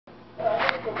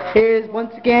Here's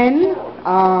once again,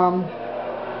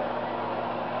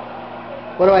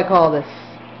 what do I call this?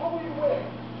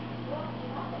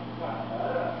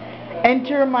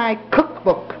 Enter my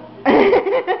cookbook.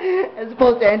 As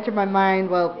opposed to enter my mind.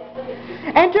 Well,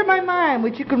 enter my mind,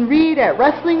 which you can read at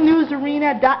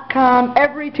WrestlingNewsArena.com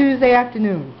every Tuesday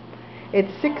afternoon.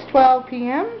 It's 6:12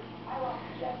 p.m.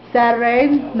 Saturday,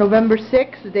 November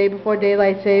 6th, the day before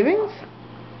Daylight Savings.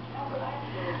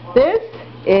 This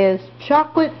is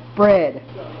chocolate bread,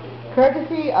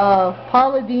 courtesy of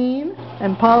Paula Deen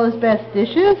and Paula's Best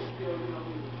Dishes.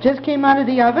 Just came out of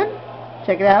the oven.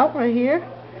 Check it out right here.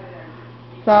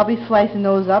 So I'll be slicing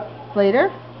those up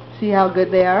later, see how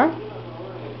good they are.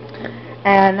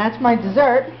 And that's my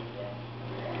dessert.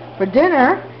 For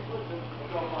dinner,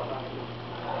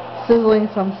 sizzling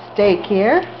some steak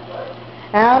here.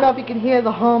 And I don't know if you can hear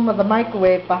the hum of the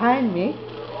microwave behind me,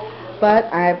 but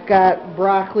I've got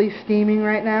broccoli steaming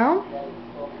right now.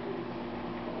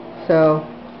 So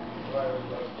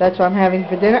that's what I'm having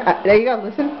for dinner. There you go,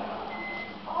 listen.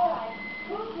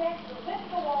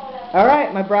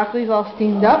 Alright, my broccoli's all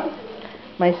steamed up.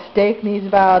 My steak needs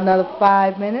about another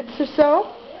 5 minutes or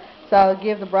so. So I'll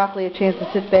give the broccoli a chance to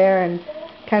sit there and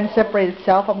kind of separate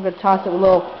itself. I'm going to toss it with a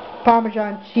little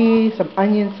Parmesan cheese, some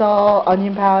onion salt,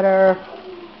 onion powder,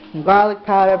 some garlic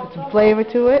powder, put some flavor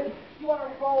to it.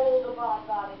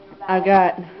 I've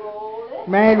got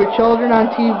Married with Children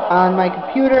on my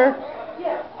computer.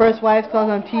 First Wives Club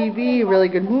on TV, a really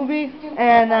good movie.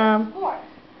 And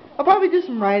I'll probably do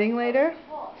some writing later.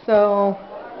 So,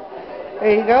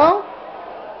 there you go.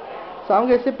 So I'm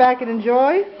going to sit back and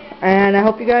enjoy, and I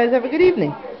hope you guys have a good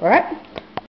evening. Alright?